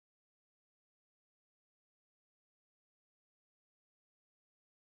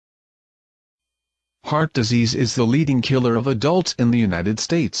Heart disease is the leading killer of adults in the United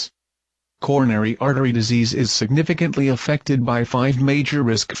States. Coronary artery disease is significantly affected by 5 major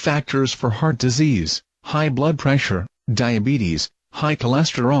risk factors for heart disease: high blood pressure, diabetes, high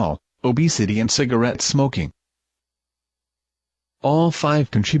cholesterol, obesity and cigarette smoking. All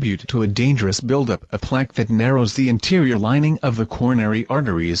 5 contribute to a dangerous buildup of plaque that narrows the interior lining of the coronary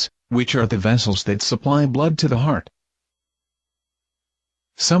arteries, which are the vessels that supply blood to the heart.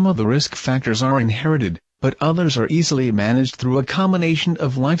 Some of the risk factors are inherited, but others are easily managed through a combination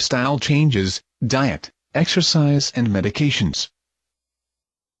of lifestyle changes, diet, exercise and medications.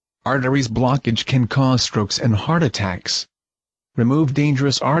 Arteries blockage can cause strokes and heart attacks. Remove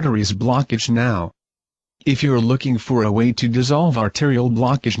dangerous arteries blockage now. If you're looking for a way to dissolve arterial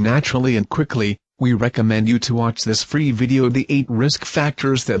blockage naturally and quickly, we recommend you to watch this free video: the 8 risk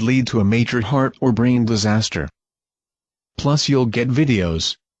factors that lead to a major heart or brain disaster. Plus you'll get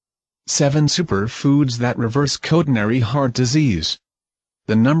videos. 7 superfoods that reverse coronary heart disease.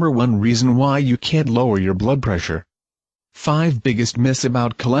 The #1 reason why you can't lower your blood pressure. 5 biggest myths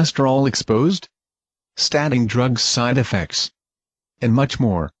about cholesterol exposed. Statin drugs side effects. And much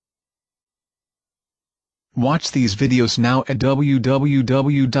more. Watch these videos now at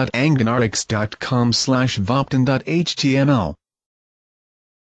www.anganrx.com/voptin.html.